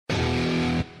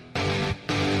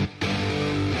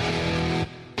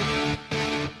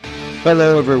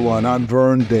Hello, everyone. I'm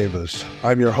Vern Davis.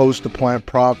 I'm your host of Plant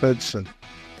Profits, and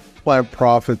Plant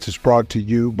Profits is brought to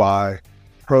you by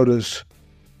Produce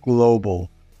Global.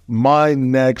 My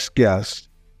next guest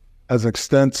has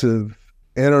extensive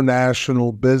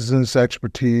international business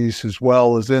expertise as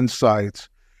well as insights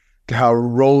to how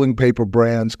rolling paper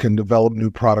brands can develop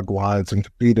new product lines and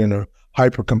compete in a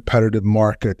hyper-competitive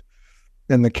market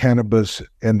in the cannabis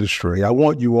industry. I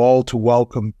want you all to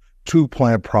welcome to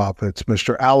Plant Profits,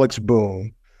 Mr. Alex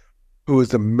Boone, who is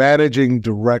the managing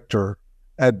director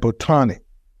at Botani.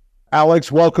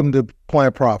 Alex, welcome to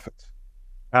Plant Profits.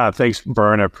 Thanks,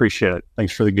 Vern. I appreciate it.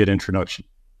 Thanks for the good introduction.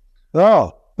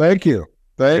 Oh, thank you.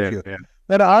 Thank you. Yeah.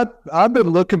 And I've been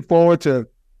looking forward to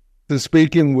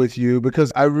speaking with you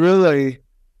because I really,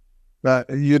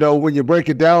 when you break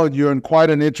it down, you're in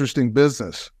quite an interesting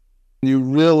business. You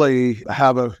really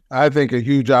have I think, a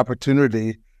huge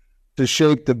opportunity to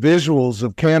shape the visuals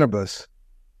of cannabis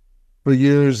for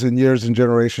years and years and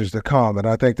generations to come. And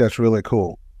I think that's really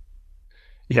cool.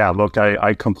 Yeah, look,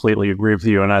 I completely agree with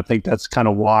you. And I think that's kind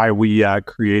of why we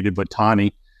created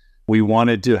Botani. We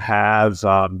wanted to have,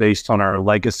 based on our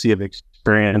legacy of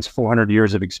experience, 400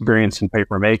 years of experience in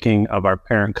paper making of our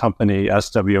parent company,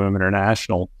 SWM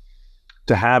International,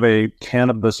 to have a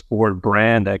cannabis board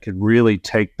brand that could really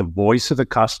take the voice of the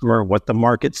customer, what the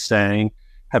market's saying,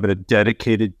 have a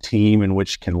dedicated team in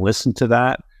which can listen to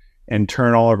that and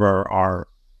turn all of our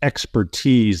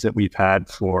expertise that we've had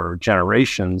for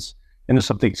generations into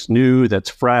something that's new, that's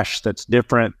fresh, that's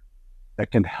different,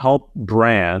 that can help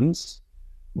brands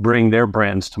bring their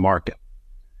brands to market.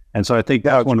 And so I think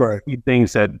that's one of the key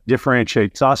things that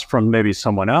differentiates us from maybe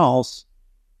someone else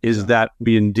is that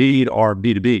we indeed are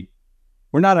B2B.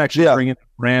 We're not actually bringing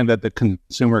a brand that the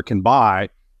consumer can buy,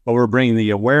 but we're bringing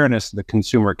the awareness the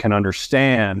consumer can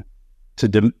understand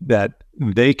that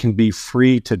they can be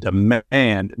free to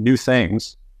demand new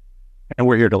things, and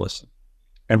we're here to listen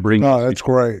and bring. Oh, that's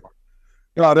great.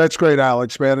 Oh, that's great,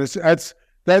 Alex, man. That's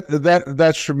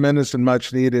tremendous and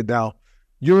much needed. Now,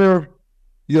 your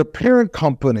parent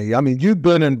company. I mean, you've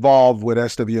been involved with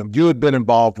SWM. You had been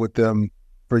involved with them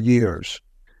for years,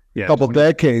 a couple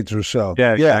decades or so.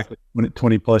 Yeah, exactly.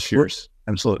 20 plus years.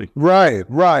 Absolutely. Right.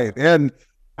 And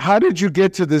how did you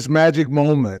get to this magic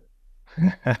moment?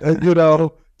 How did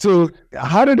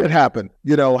it happen?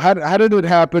 How did it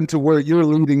happen to where you're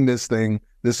leading this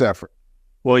effort?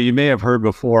 Well, you may have heard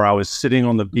before, I was sitting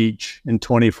on the beach in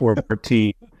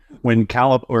 2014 when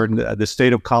the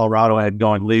state of Colorado had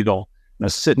gone legal. And I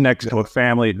was sitting next to a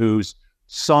family whose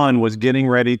son was getting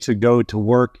ready to go to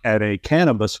work at a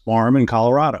cannabis farm in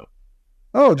Colorado.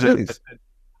 Oh, geez.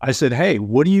 I said, hey,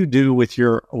 what do you do with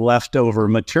your leftover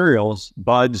materials,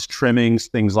 buds, trimmings,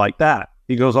 things like that?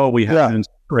 He goes, oh, we have to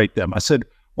incinerate them. I said,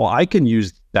 well, I can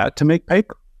use that to make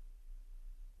paper.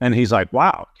 And he's like,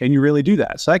 wow, can you really do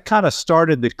that? So that kind of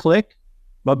started the click.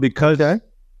 But because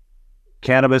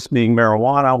cannabis, being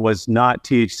marijuana,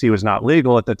 THC was not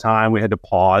legal at the time, we had to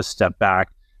pause, step back.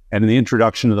 And in the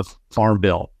introduction of the Farm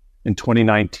Bill in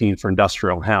 2019 for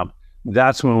industrial hemp,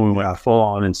 that's when we went full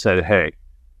on and said, hey,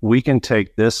 we can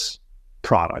take this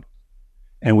product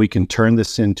and we can turn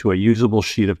this into a usable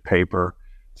sheet of paper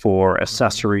for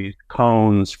accessories,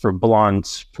 cones, for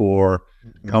blunts, for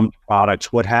gum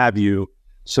products, what have you,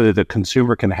 so that the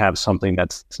consumer can have something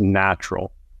that's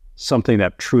natural, something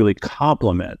that truly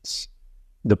complements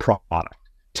the product.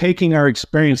 Taking our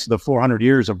experience of the 400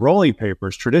 years of rolling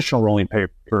papers, traditional rolling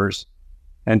papers,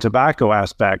 and tobacco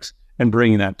aspects, and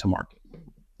bringing that to market.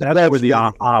 That's where the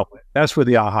aha went. That's where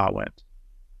the aha went.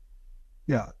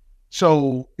 Yeah.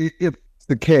 So if it's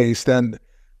the case, then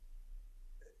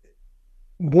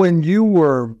when you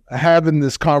were having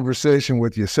this conversation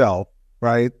with yourself,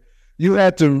 right, you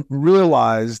had to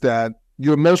realize that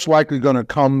you're most likely going to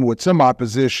come with some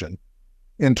opposition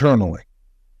internally.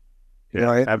 Yeah,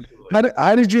 right? Absolutely.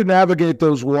 How did you navigate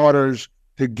those waters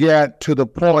to get to the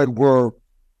point where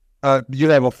you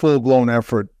have a full-blown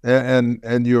effort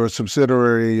and you're a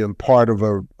subsidiary and part of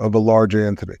a larger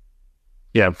entity?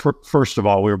 Yeah. First of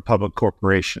all, we're a public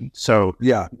corporation. So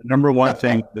the number one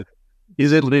thing,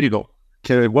 is it legal?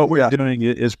 Okay, what we're doing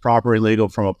is properly legal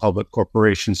from a public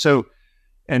corporation. So,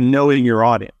 and knowing your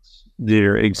audience,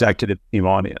 their executive team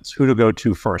audience, who to go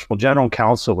to first. Well, general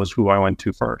counsel was who I went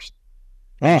to first.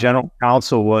 General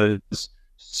counsel was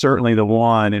certainly the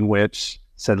one in which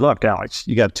said, look, Alex,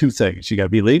 you got two things. You got to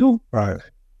be legal. Right.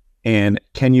 And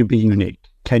can you be unique?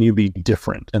 Can you be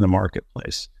different in the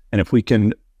marketplace? And if we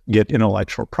can get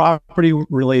intellectual property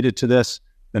related to this,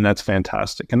 then that's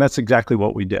fantastic. And that's exactly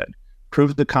what we did.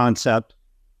 Prove the concept,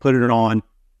 put it on,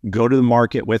 go to the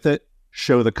market with it,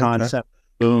 show the concept,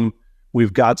 boom.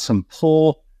 We've got some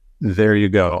pull. There you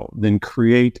go. Then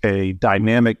create a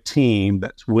dynamic team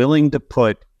that's willing to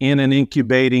put in an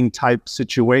incubating type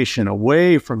situation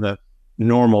away from the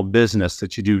normal business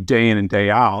that you do day in and day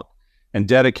out, and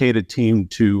dedicate a team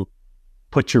to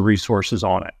put your resources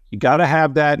on it. You got to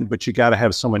have that, but you got to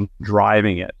have someone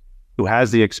driving it who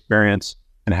has the experience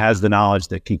and has the knowledge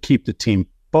that can keep the team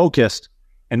focused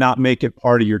and not make it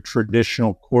part of your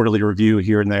traditional quarterly review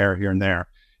here and there, here and there.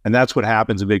 And that's what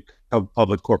happens in big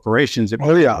public corporations.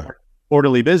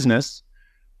 Quarterly business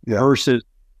versus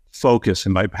focus.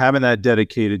 And by having that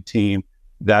dedicated team,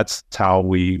 that's how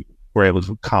we were able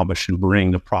to accomplish and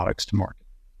bring the products to market.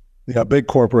 Yeah, big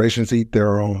corporations eat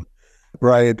their own,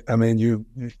 right? I mean, you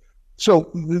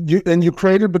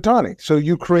created Botani. So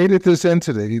you created this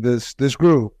entity, this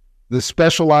group, the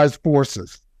specialized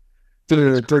forces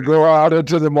to go out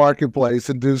into the marketplace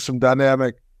and do some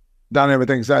dynamic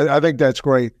things. I think that's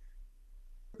great.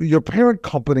 Your parent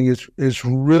company is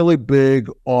really big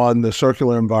on the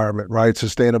circular environment, right?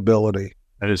 Sustainability,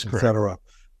 that is correct, et cetera.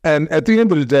 And at the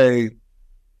end of the day,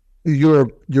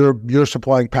 you're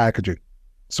supplying packaging,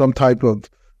 some type of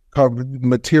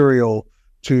material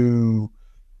to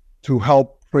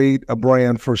help create a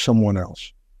brand for someone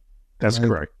else. That's right?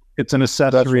 Correct. It's an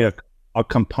accessory, a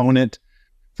component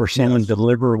for someone to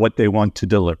deliver what they want to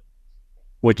deliver,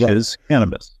 which is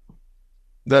cannabis.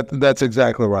 That's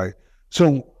exactly right.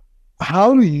 So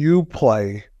how does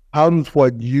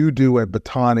what you do at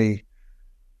Botani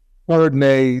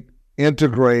coordinate,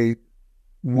 integrate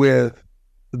with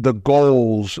the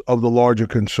goals of the larger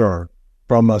concern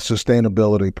from a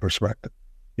sustainability perspective?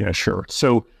 Yeah, sure.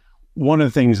 So one of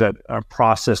the things that a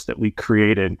process that we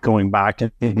created going back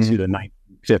into the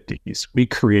 1950s, we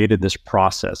created this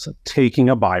process of taking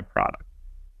a byproduct,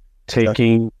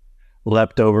 taking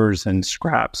leftovers and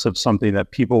scraps of something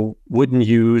that people wouldn't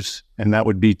use, and that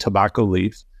would be tobacco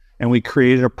leaf. And we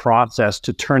created a process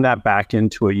to turn that back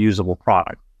into a usable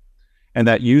product. And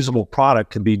that usable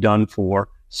product could be done for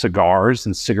cigars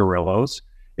and cigarillos.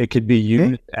 It could be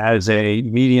used as a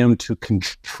medium to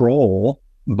control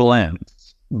blend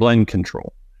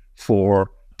control for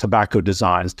tobacco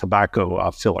designs, tobacco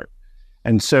filler.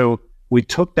 And so we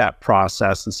took that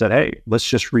process and said, hey, let's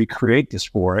just recreate this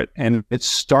for it. And it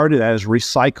started as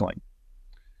recycling,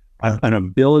 an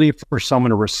ability for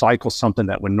someone to recycle something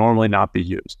that would normally not be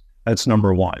used. That's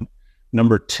number one.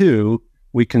 Number two,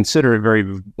 we consider it very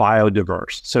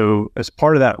biodiverse. So as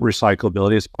part of that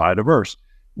recyclability, it's biodiverse.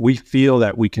 We feel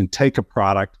that we can take a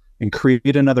product and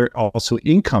create another also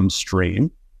income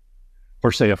stream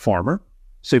for, say, a farmer,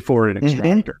 say for an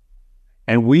extractor.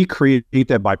 And we create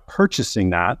that by purchasing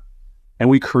that, and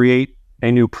we create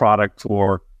a new product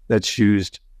that's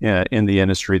used in the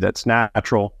industry that's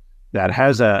natural, that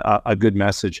has a good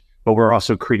message, but we're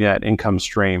also creating that income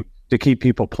stream to keep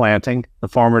people planting, the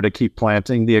farmer to keep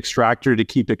planting, the extractor to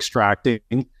keep extracting.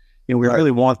 We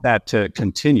really want that to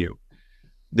continue.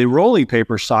 The rolling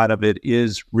paper side of it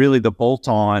is really the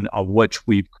bolt-on of which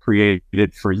we've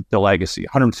created for the legacy,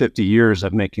 150 years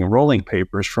of making rolling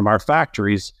papers from our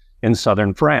factories in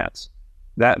southern France.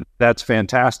 That's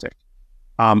fantastic.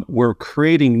 We're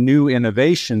creating new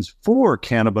innovations for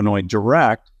cannabinoid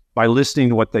direct by listening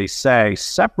to what they say,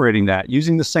 separating that,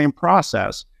 using the same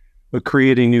process, but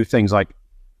creating new things like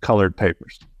colored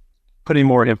papers, putting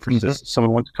more emphasis.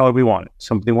 Someone wants color, we want it.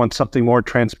 Somebody wants something more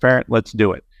transparent, let's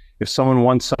do it. If someone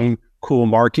wants some cool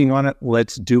marking on it,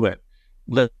 let's do it.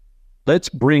 Let's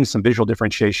bring some visual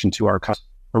differentiation to our customers,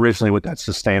 originally with that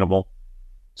sustainable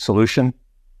solution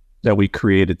that we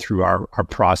created through our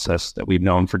process that we've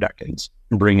known for decades,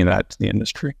 and bringing that to the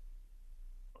industry.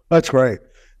 That's great.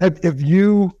 Have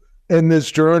you, in this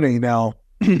journey now,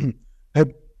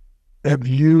 have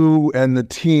you and the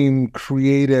team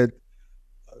created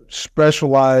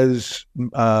specialized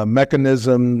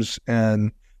mechanisms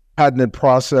and patented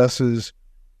processes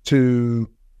to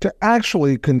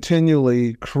actually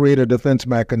continually create a defense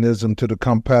mechanism to the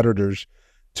competitors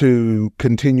to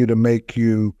continue to make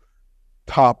you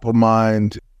top of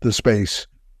mind the space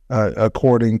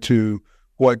according to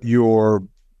what your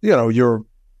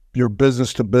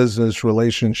business to business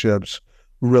relationships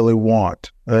really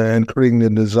want, and creating the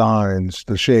designs,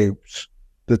 the shapes,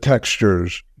 the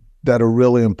textures that are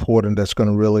really important, that's going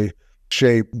to really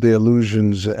shape the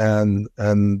illusions and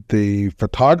the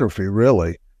photography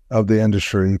really of the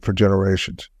industry for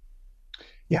generations.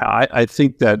 Yeah, I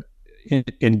think that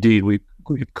indeed we've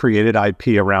created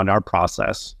IP around our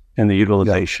process and the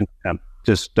utilization. And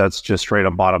that's just straight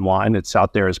up bottom line. It's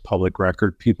out there as public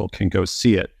record. People can go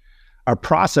see it. Our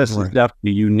process is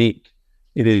definitely unique.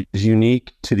 It is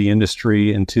unique to the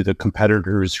industry and to the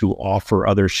competitors who offer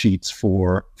other sheets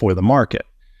for the market.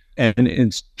 And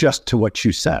it's just to what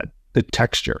you said, the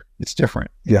texture, it's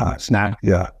different. Yeah. It's not,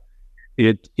 Yeah.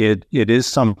 it is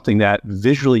something that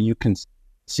visually you can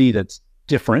see that's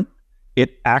different.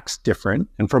 It acts different.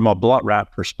 And from a blunt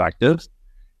wrap perspective,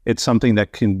 it's something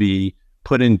that can be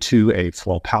put into a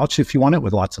full pouch if you want it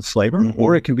with lots of flavor,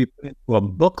 or it can be put into a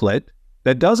booklet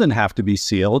that doesn't have to be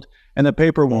sealed and the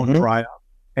paper won't dry up.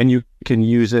 And you can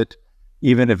use it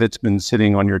even if it's been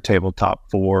sitting on your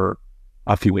tabletop for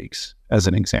a few weeks, as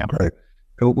an example. Right.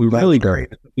 We really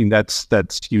create something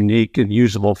that's unique and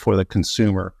usable for the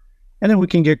consumer. And then we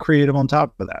can get creative on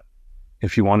top of that.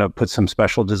 If you want to put some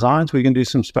special designs, we can do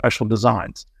some special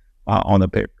designs on the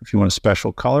paper. If you want a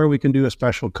special color, we can do a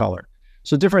special color.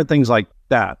 So different things like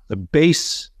that. The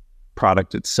base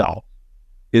product itself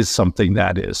is something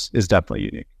that is definitely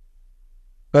unique.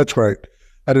 That's right.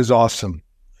 That is awesome.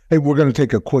 Hey, we're going to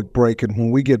take a quick break. And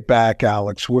when we get back,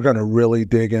 Alex, we're going to really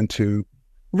dig into,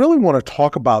 really want to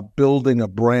talk about building a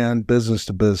brand business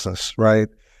to business, right?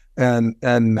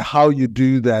 And how you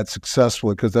do that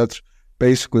successfully, because that's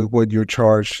basically what you're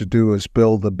charged to do, is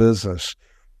build the business.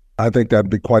 I think that'd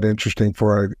be quite interesting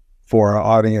for our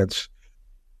audience.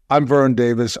 I'm Vern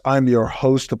Davis. I'm your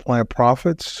host of Plant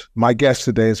Profits. My guest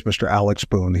today is Mr. Alex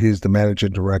Boone. He's the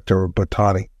managing director of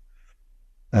Botani,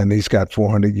 and he's got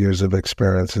 400 years of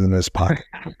experience in his pocket.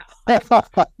 My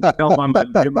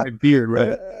beard,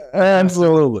 right?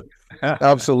 Absolutely.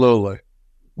 Absolutely.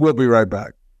 We'll be right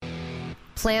back.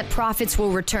 Plant Profits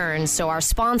will return so our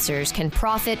sponsors can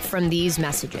profit from these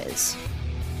messages.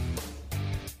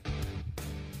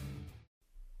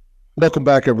 Welcome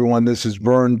back, everyone. This is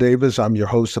Vern Davis. I'm your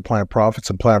host of Plant Profits,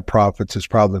 and Plant Profits is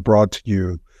proudly brought to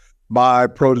you by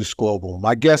Produce Global.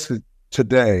 My guest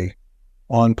today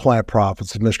on Plant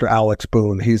Profits is Mr. Alex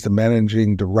Boone. He's the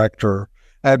managing director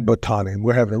at Botani.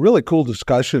 We're having a really cool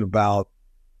discussion about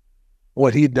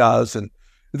what he does. And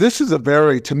this is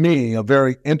to me, a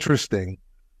very interesting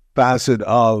facet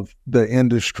of the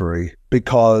industry,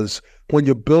 because when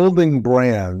you're building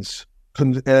brands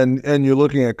and you're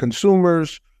looking at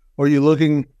consumers, or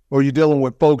you're dealing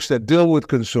with folks that deal with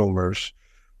consumers,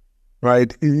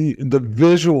 right? The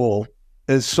visual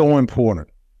is so important.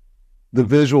 The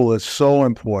visual is so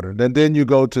important. And then you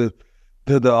go to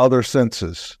the other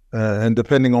senses, and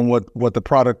depending on what the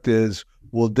product is,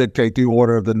 will dictate the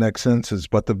order of the next senses.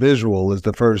 But the visual is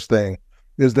the first thing,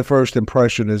 is the first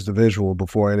impression, is the visual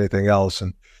before anything else.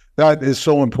 And that is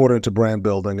so important to brand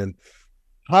building. And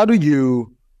how do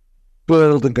you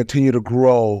build and continue to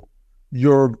grow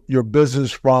your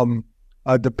business from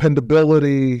a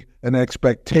dependability, an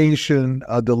expectation,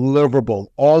 a deliverable,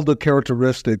 all the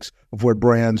characteristics of what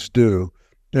brands do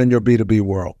in your B2B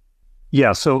world?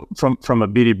 Yeah. So from a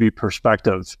B2B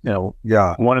perspective,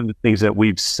 one of the things that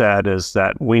we've said is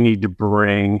that we need to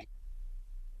bring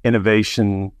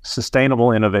innovation,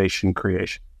 sustainable innovation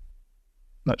creation.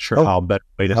 Not sure how better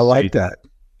way to say like that.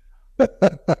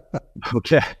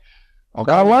 Okay.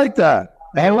 I like that.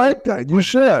 I like that.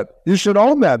 You should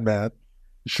own that, man.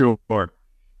 Sure.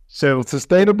 So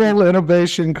sustainable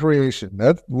innovation creation.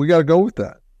 We got to go with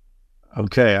that.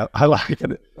 Okay, I like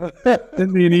it.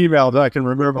 Send me an email that I can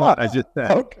remember what I just said.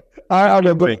 Okay. I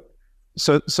remember.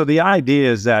 So the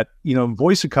idea is that,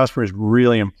 voice of customer is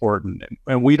really important.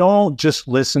 And we don't just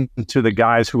listen to the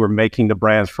guys who are making the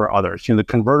brands for others. The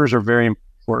converters are very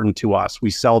important to us. We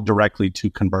sell directly to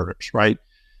converters, right?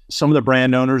 Some of the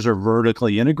brand owners are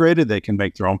vertically integrated. They can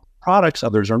make their own products.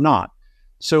 Others are not.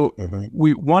 So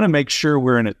we want to make sure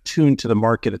we're in tune to the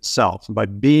market itself. And by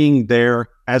being there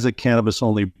as a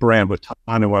cannabis-only brand, with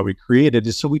Botani, why we created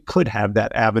is so we could have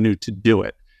that avenue to do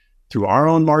it through our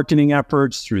own marketing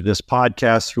efforts, through this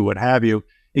podcast, through what have you.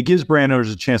 It gives brand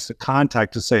owners a chance to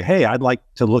contact to say, hey, I'd like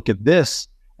to look at this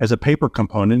as a paper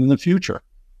component in the future.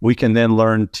 We can then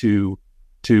learn to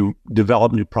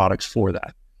develop new products for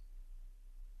that.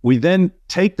 We then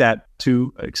take that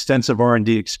to extensive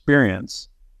R&D experience,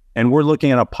 and we're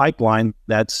looking at a pipeline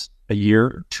that's a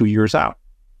year, 2 years out.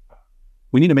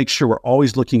 We need to make sure we're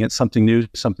always looking at something new,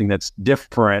 something that's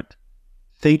different,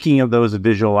 thinking of those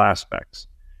visual aspects.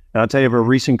 And I'll tell you of a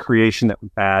recent creation that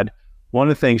we've had. One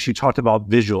of the things you talked about,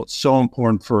 visual. It's so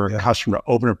important for a customer to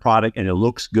open a product and it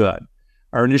looks good.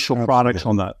 Our initial products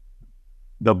on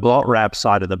the blunt wrap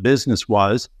side of the business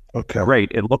was great.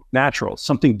 It looked natural,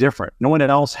 something different. No one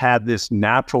else had this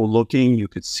natural looking. You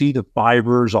could see the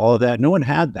fibers, all of that. No one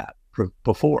had that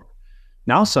before.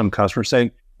 Now some customers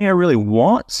saying, hey, I really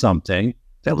want something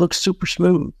that looks super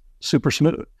smooth.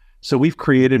 So we've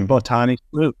created Botani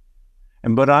Smooth.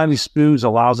 And Botani Smooth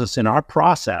allows us in our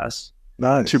process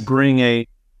to bring a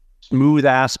smooth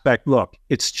aspect look.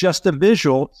 It's just a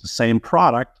visual, it's the same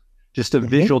product, just a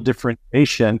visual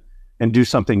differentiation and do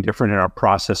something different in our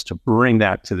process to bring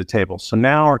that to the table. So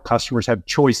now our customers have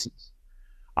choices.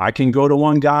 I can go to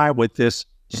one guy with this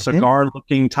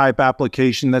cigar-looking type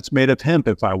application that's made of hemp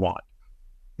if I want.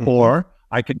 Or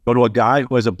I could go to a guy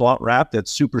who has a blunt wrap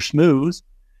that's super smooth,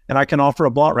 and I can offer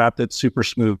a blunt wrap that's super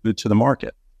smooth to the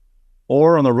market.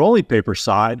 Or on the rolling paper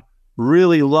side,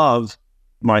 really love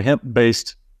my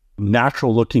hemp-based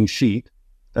natural-looking sheet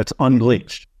that's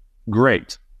unbleached.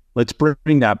 Great. Let's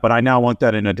bring that, but I now want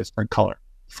that in a different color.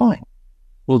 Fine.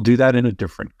 We'll do that in a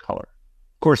different color.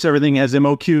 Of course, everything has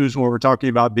MOQs when we're talking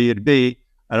about B2B.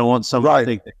 I don't want somebody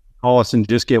to think they can call us and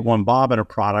just get one bob in a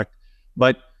product,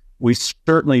 but we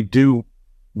certainly do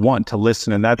want to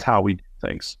listen, and that's how we do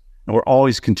things. And we're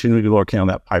always continuing to work on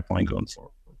that pipeline going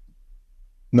forward.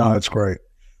 No, that's great.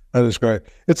 That is great.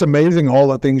 It's amazing all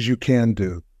the things you can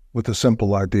do with a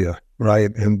simple idea, right?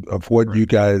 And of what you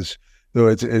guys do.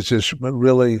 It's just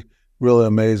really, really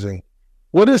amazing.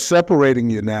 What is separating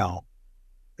you now?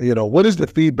 What is the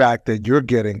feedback that you're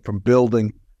getting from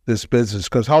building this business?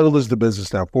 Because how old is the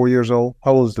business now? 4 years old?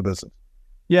 How old is the business?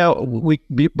 Yeah,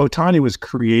 Botani was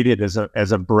created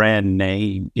as a brand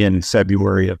name in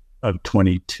February of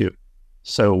 22.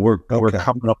 So we're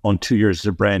coming up on 2 years as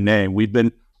a brand name. We've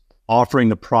been offering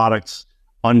the products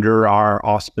under our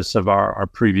auspice of our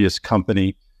previous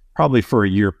company probably for a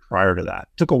year prior to that.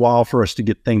 It took a while for us to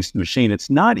get things to the machine. It's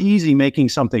not easy making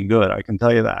something good. I can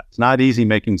tell you that. It's not easy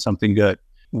making something good.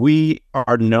 We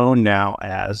are known now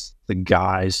as the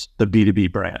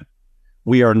B2B brand.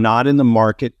 We are not in the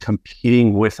market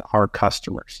competing with our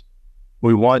customers.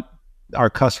 We want our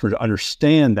customers to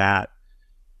understand that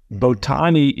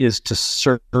Botani is to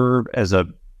serve as a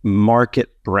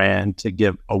market brand to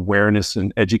give awareness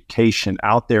and education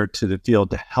out there to the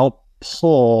field to help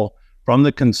pull from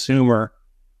the consumer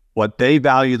what they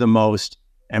value the most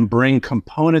and bring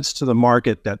components to the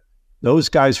market that those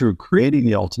guys who are creating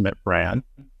the ultimate brand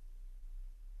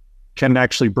can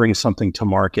actually bring something to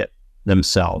market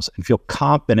themselves and feel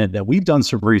confident that we've done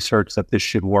some research that this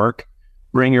should work.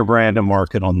 Bring your brand to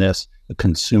market on this. The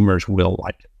consumers will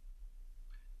like it.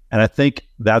 And I think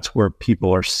that's where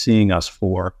people are seeing us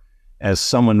for as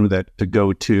someone that to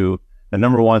go to. The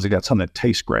number one is it got something that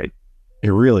tastes great.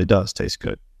 It really does taste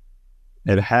good.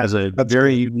 It has a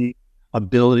very unique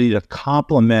ability to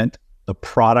complement the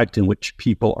product in which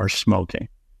people are smoking.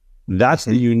 That's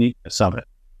the uniqueness of it.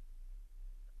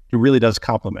 It really does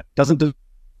complement.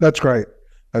 That's great.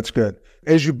 That's good.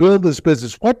 As you build this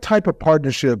business, what type of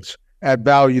partnerships add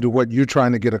value to what you're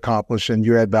trying to get accomplished and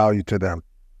you add value to them?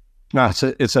 No,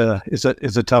 it's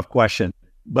a tough question.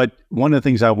 But one of the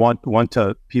things I want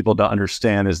people to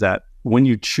understand is that when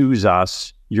you choose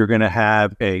us, you're going to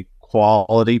have a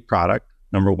quality product,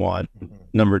 number one.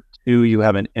 Number two, you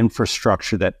have an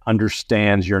infrastructure that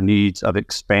understands your needs of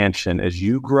expansion. As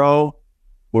you grow,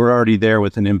 we're already there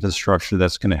with an infrastructure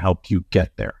that's going to help you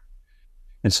get there.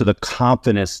 And so the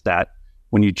confidence that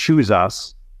when you choose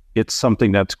us, it's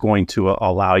something that's going to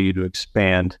allow you to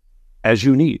expand as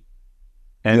you need.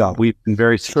 And we've been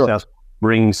very successful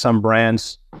bringing some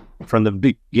brands from the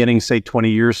beginning, say 20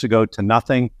 years ago, to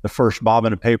nothing. The first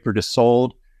bobbin of paper just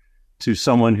sold to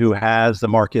someone who has the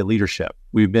market leadership.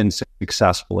 We've been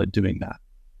successful at doing that.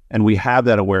 And we have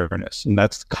that awareness. And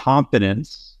that's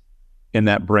confidence in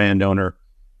that brand owner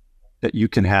that you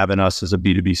can have in us as a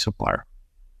B2B supplier.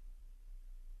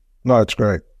 No, that's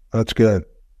great. That's good.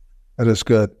 That is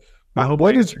good. I hope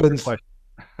what has been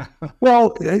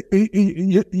well,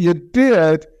 you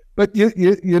did, but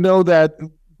you know that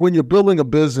when you're building a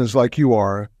business like you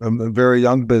are, a very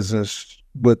young business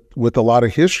with a lot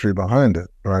of history behind it,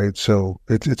 right? So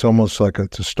it's almost like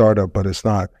it's a startup, but it's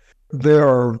not. There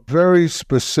are very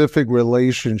specific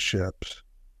relationships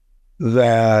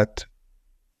that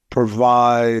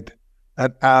provide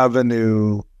an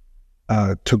avenue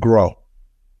to grow,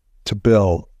 to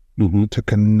build, to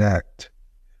connect.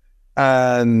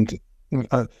 And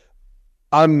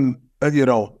I'm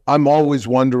always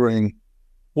wondering,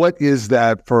 what is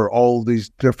that for all these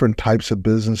different types of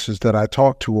businesses that I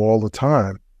talk to all the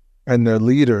time and their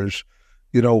leaders,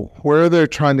 where they're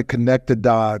trying to connect the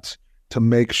dots to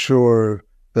make sure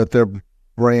that their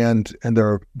brand and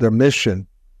their mission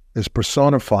is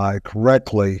personified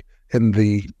correctly in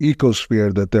the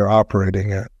ecosphere that they're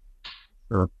operating in.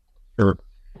 Sure.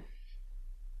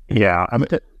 Yeah.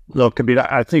 Look,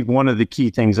 I think one of the key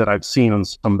things that I've seen on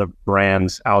some of the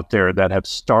brands out there that have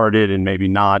started and maybe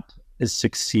not as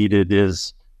succeeded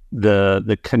is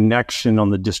the connection on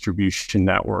the distribution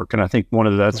network. And I think one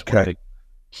of the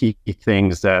key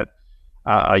things that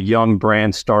a young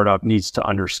brand startup needs to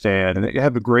understand. And they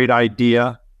have a great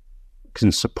idea,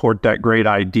 can support that great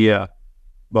idea,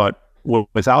 but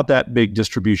without that big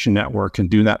distribution network and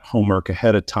doing that homework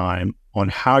ahead of time on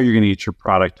how you're going to get your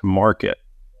product to market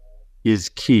is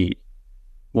key.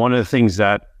 One of the things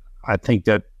that I think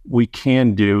that we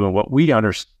can do, and what we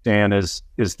understand is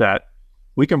that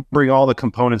we can bring all the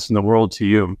components in the world to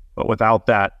you, but without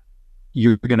that,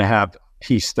 you're going to have a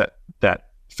piece that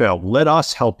fail. Let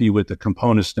us help you with the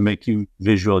components to make you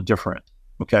visually different.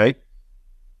 Okay.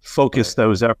 Focus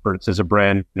those efforts as a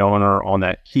brand owner on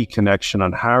that key connection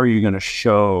on how are you going to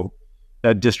show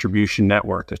that distribution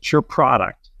network that your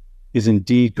product is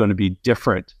indeed going to be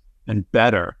different and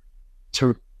better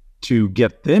to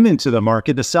get them into the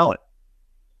market to sell it.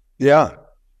 Yeah.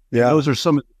 Those are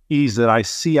some of the keys that I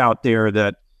see out there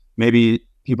that maybe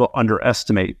people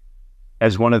underestimate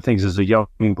as one of the things as a young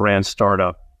brand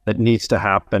startup that needs to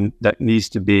happen, that needs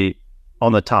to be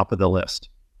on the top of the list.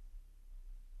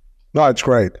 No, it's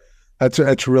great.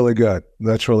 That's really good.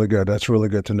 That's really good. That's really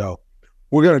good to know.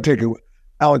 We're going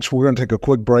to take a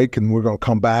quick break, and we're going to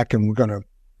come back, and we're going to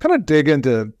kind of dig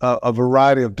into a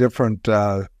variety of different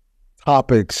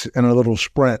topics in a little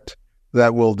sprint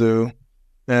that we'll do,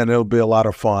 and it'll be a lot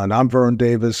of fun. I'm Vern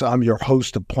Davis. I'm your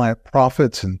host of Plant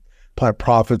Profits, and Plant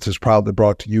Profits is proudly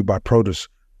brought to you by Produce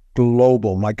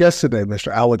Global. My guest today,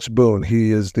 Mr. Alex Boone,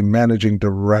 he is the managing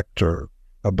director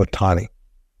of Botani.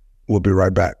 We'll be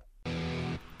right back.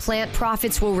 Plant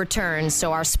Profits will return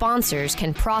so our sponsors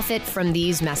can profit from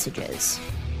these messages.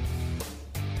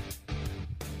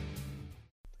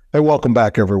 Hey, welcome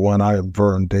back, everyone. I am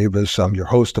Vern Davis. I'm your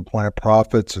host of Plant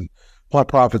Profits, and Plant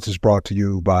Profits is brought to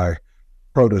you by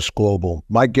Produce Global.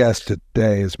 My guest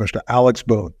today is Mr. Alex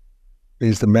Boone.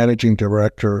 He's the managing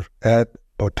director at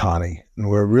Botani, and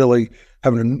we're really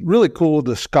having a really cool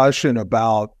discussion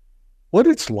about what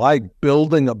it's like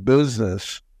building a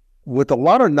business with a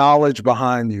lot of knowledge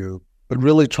behind you, but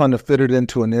really trying to fit it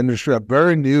into an industry, a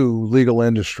very new legal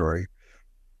industry.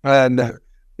 And,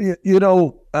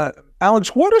 Alex,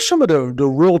 what are some of the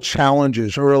real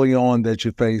challenges early on that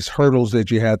you face, hurdles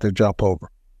that you had to jump over?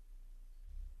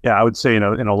 Yeah, I would say in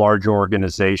a large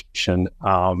organization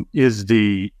is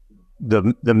the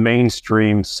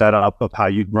mainstream setup of how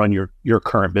you'd run your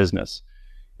current business.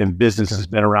 And business has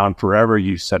been around forever.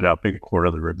 You set it up in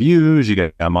quarterly reviews, you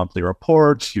got monthly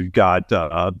reports, you've got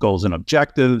goals and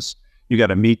objectives, you got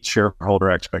to meet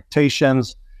shareholder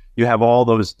expectations. You have all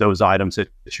those items that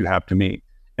you have to meet.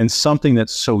 And something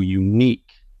that's so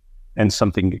unique and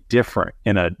something different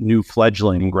in a new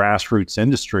fledgling grassroots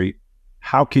industry,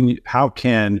 how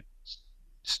can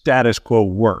status quo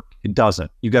work? It doesn't.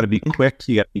 You got to be quick,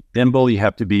 you got to be nimble, you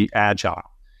have to be agile.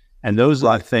 And those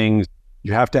are the things.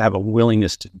 You have to have a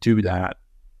willingness to do that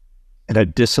and a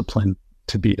discipline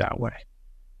to be that way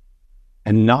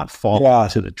and not fall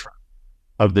into the trap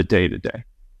of the day-to-day.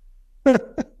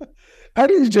 How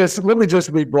do you let me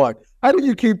just be blunt. How do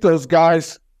you keep those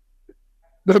guys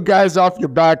off your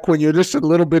back when you're just a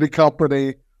little bitty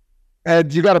company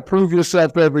and you got to prove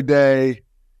yourself every day?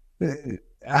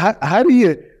 How do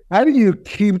you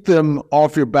keep them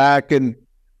off your back and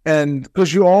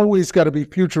because you always got to be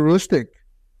futuristic?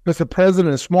 Because the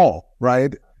president is small,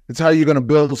 right? It's how you're going to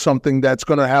build something that's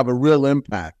going to have a real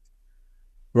impact,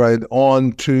 right,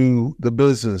 onto the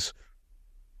business.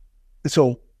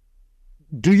 So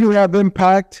do you have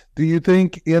impact, do you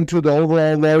think, into the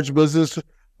overall large business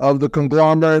of the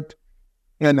conglomerate?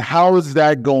 And how is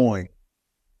that going?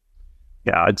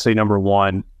 Yeah, I'd say number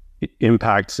one,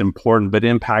 impact's important, but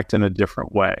impact in a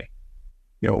different way.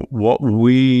 What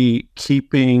we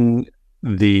keeping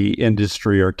the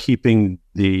industry or keeping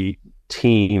the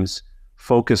teams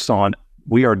focused on,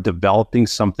 we are developing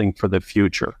something for the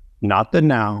future, not the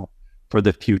now, for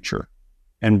the future,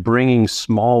 and bringing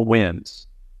small wins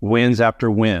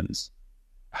after wins,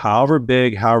 however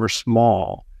big, however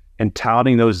small, and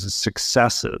touting those as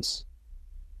successes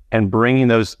and bringing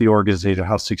those to the organization,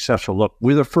 how successful. Look,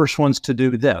 we're the first ones to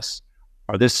do this,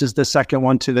 or this is the second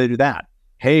one to do that.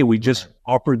 Hey, we just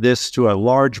offered this to a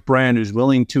large brand who's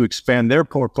willing to expand their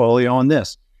portfolio on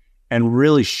this, and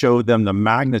really show them the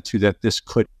magnitude that this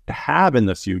could have in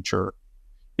the future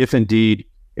if indeed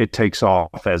it takes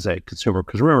off as a consumer.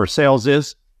 Because remember, sales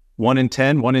is 1 in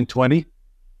 10, 1 in 20,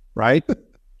 right?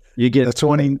 You get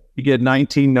 20, you get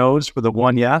 19 no's for the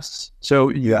one yes. So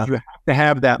you have to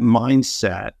have that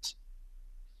mindset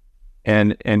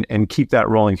and keep that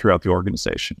rolling throughout the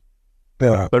organization.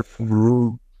 Yeah. But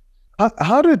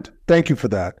thank you for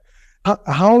that.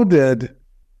 How did,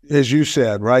 as you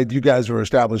said, right, you guys are an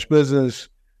established business,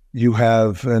 you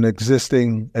have an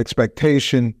existing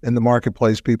expectation in the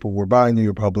marketplace, people were buying you,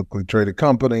 you're a publicly traded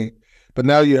company, but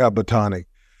now you have Botani.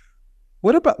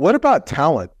 What about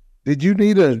talent? Did you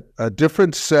need a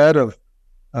different set of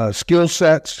skill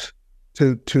sets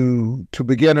to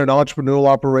begin an entrepreneurial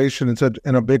operation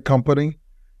in a big company?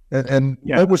 And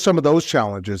what were some of those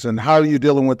challenges, and how are you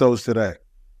dealing with those today?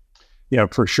 Yeah,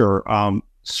 for sure.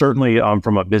 Certainly,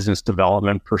 from a business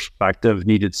development perspective,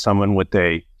 needed someone with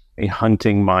a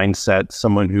hunting mindset,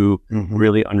 someone who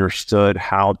really understood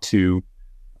how to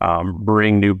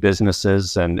bring new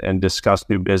businesses and discuss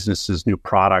new businesses, new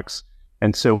products.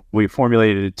 And so we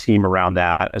formulated a team around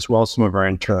that, as well as some of our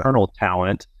internal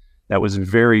talent that was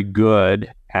very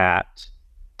good at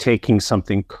taking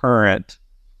something current,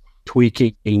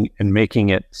 tweaking, and making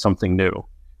it something new.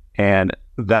 And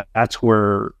that's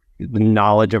where the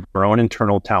knowledge of our own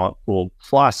internal talent pool,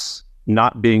 plus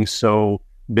not being so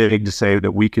big to say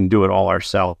that we can do it all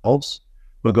ourselves,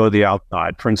 we'll go to the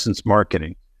outside. For instance,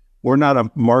 marketing. We're not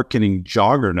a marketing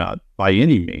juggernaut by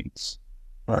any means.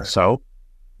 Right. So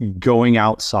going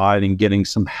outside and getting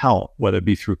some help, whether it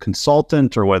be through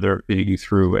consultant or whether it be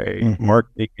through a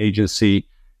marketing agency,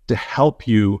 to help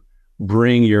you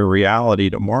bring your reality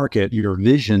to market, your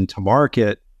vision to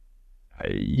market,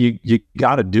 you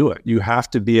got to do it. You have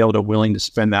to be able to willing to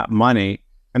spend that money.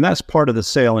 And that's part of the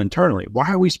sale internally.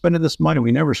 Why are we spending this money?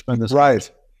 We never spend this money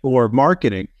for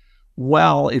marketing.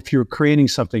 Well, if you're creating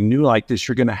something new like this,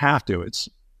 you're going to have to.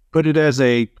 Put it as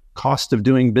a cost of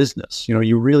doing business.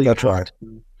 You really have to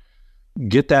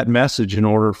get that message in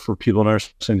order for people to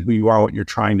understand who you are, what you're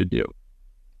trying to do.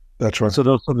 That's right. So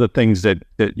those are the things that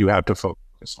you have to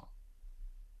focus on.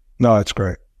 No, that's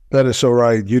great. That is so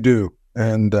right. You do.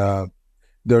 And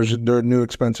there are new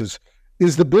expenses.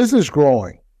 Is the business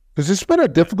growing? Because it's been a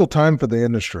difficult time for the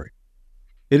industry.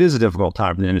 It is a difficult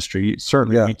time for the industry.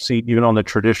 Certainly, we've seen even on the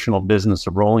traditional business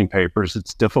of rolling papers,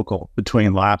 it's difficult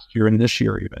between last year and this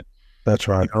year even. That's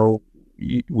right.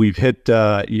 We've hit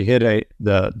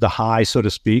the high, so to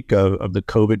speak, of the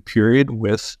COVID period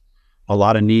with a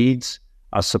lot of needs,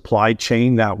 a supply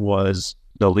chain that was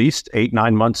the least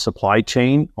 8-9 months supply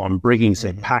chain on bringing,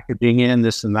 say, packaging in,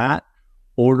 this and that,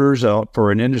 orders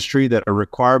for an industry that a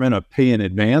requirement of pay in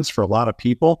advance for a lot of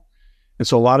people. And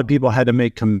so a lot of people had to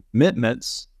make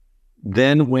commitments.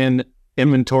 Then when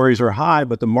inventories are high,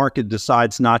 but the market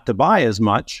decides not to buy as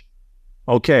much,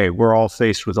 okay, we're all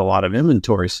faced with a lot of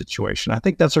inventory situation. I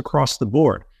think that's across the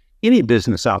board. Any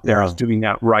business out there is doing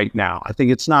that right now. I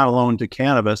think it's not alone to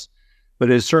cannabis,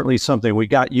 but it's certainly something. We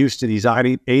got used to these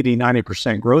 80,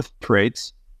 90% growth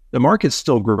rates. The market's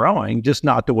still growing, just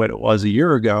not the way it was a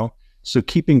year ago. So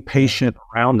keeping patient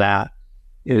around that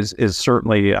is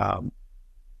certainly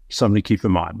something to keep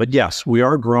in mind. But yes, we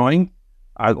are growing.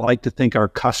 I like to think our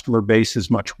customer base is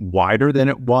much wider than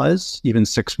it was even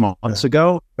 6 months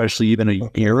ago, especially even a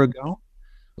year ago.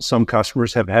 Some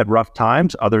customers have had rough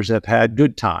times. Others have had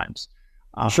good times.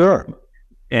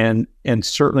 And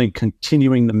certainly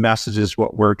continuing the message is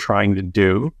what we're trying to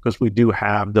do, because we do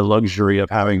have the luxury of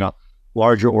having a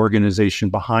larger organization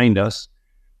behind us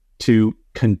to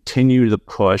continue the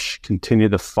push, continue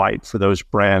the fight for those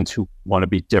brands who want to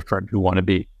be different, who want to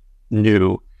be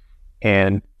new,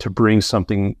 and to bring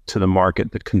something to the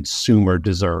market the consumer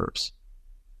deserves,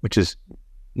 which is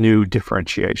new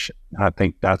differentiation. And I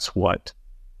think that's what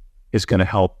is going to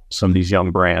help some of these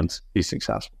young brands be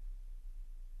successful.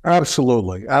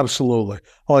 Absolutely. Absolutely.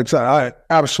 Alex, I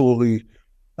absolutely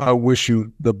wish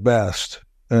you the best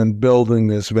in building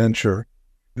this venture.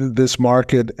 This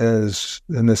market in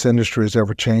this industry is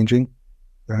ever changing.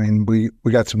 I mean,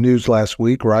 we got some news last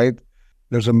week, right?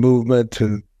 There's a movement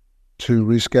to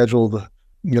reschedule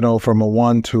from a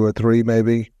 1 to a 3,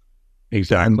 maybe.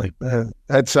 Exactly. And,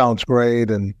 that sounds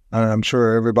great, and I'm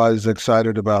sure everybody's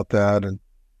excited about that.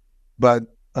 But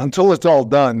until it's all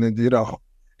done,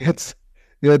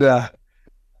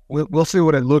 we'll see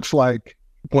what it looks like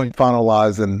when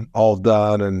finalized and all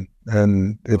done,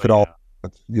 and if it all,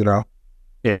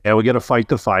 Yeah, we got to fight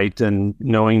the fight, and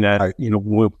knowing that,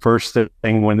 first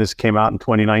thing when this came out in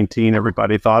 2019,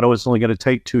 everybody thought it was only going to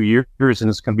take 2 years and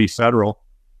it's going to be federal.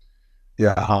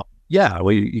 Yeah.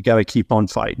 You got to keep on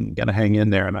fighting, you got to hang in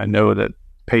there. And I know that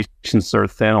patience are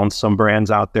thin on some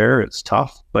brands out there. It's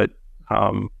tough, but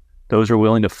those are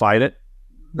willing to fight it,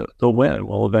 they'll win.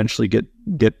 We'll eventually get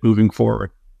moving forward.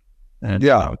 And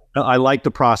I like the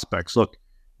prospects. Look,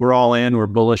 we're all in, we're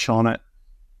bullish on it.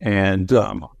 And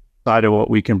side of what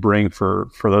we can bring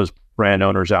for those brand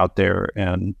owners out there,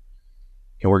 and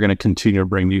we're going to continue to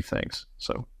bring new things.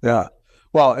 So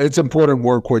well, it's important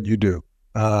work what you do.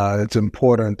 It's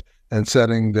important in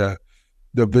setting the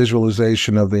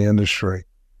visualization of the industry,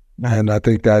 and I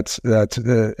think that's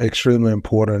extremely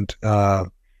important.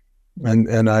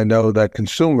 And I know that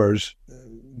consumers,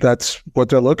 that's what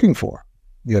they're looking for.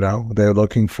 They're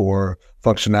looking for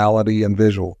functionality and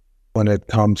visual. when it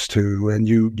comes to, and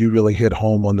you really hit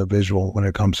home on the visual when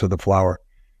it comes to the flower.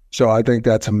 So I think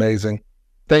that's amazing.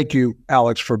 Thank you,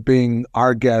 Alex, for being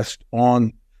our guest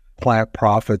on Plant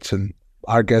Profits. And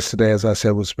our guest today, as I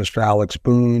said, was Mr. Alex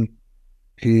Boone.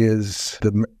 He is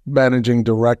the managing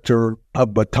director of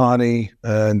Botani,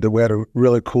 and we had a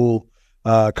really cool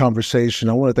conversation.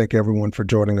 I want to thank everyone for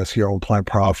joining us here on Plant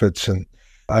Profits. And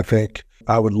I think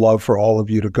I would love for all of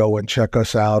you to go and check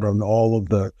us out on all of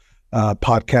the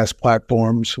podcast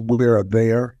platforms. We're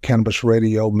there. Cannabis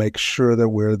Radio makes sure that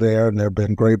we're there, and they've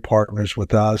been great partners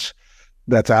with us.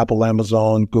 That's Apple,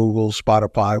 Amazon, Google,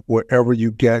 Spotify, wherever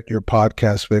you get your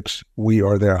podcast fix, we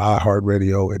are there.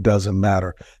 iHeartRadio, it doesn't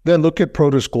matter. Then look at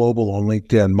Produce Global on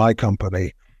LinkedIn, my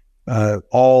company.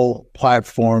 All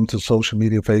platforms of social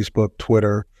media, Facebook,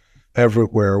 Twitter,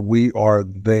 everywhere, we are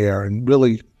there, and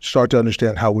really start to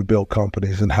understand how we build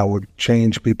companies and how we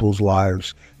change people's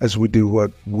lives as we do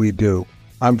what we do.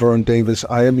 I'm Vern Davis.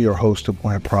 I am your host of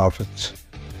Plant Profits.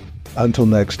 Until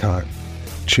next time,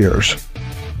 cheers.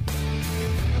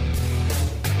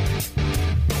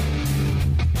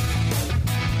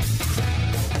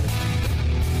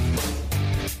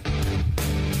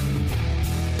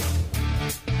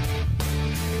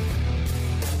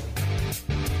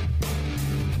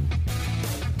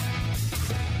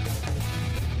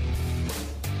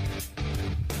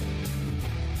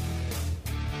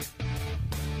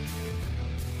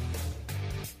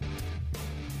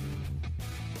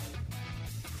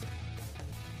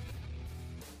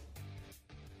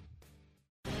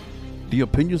 The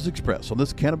opinions expressed on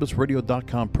this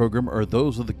CannabisRadio.com program are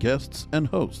those of the guests and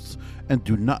hosts and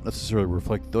do not necessarily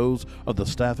reflect those of the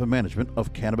staff and management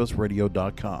of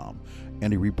CannabisRadio.com.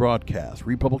 Any rebroadcast,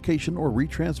 republication, or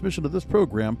retransmission of this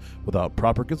program without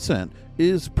proper consent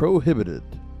is prohibited.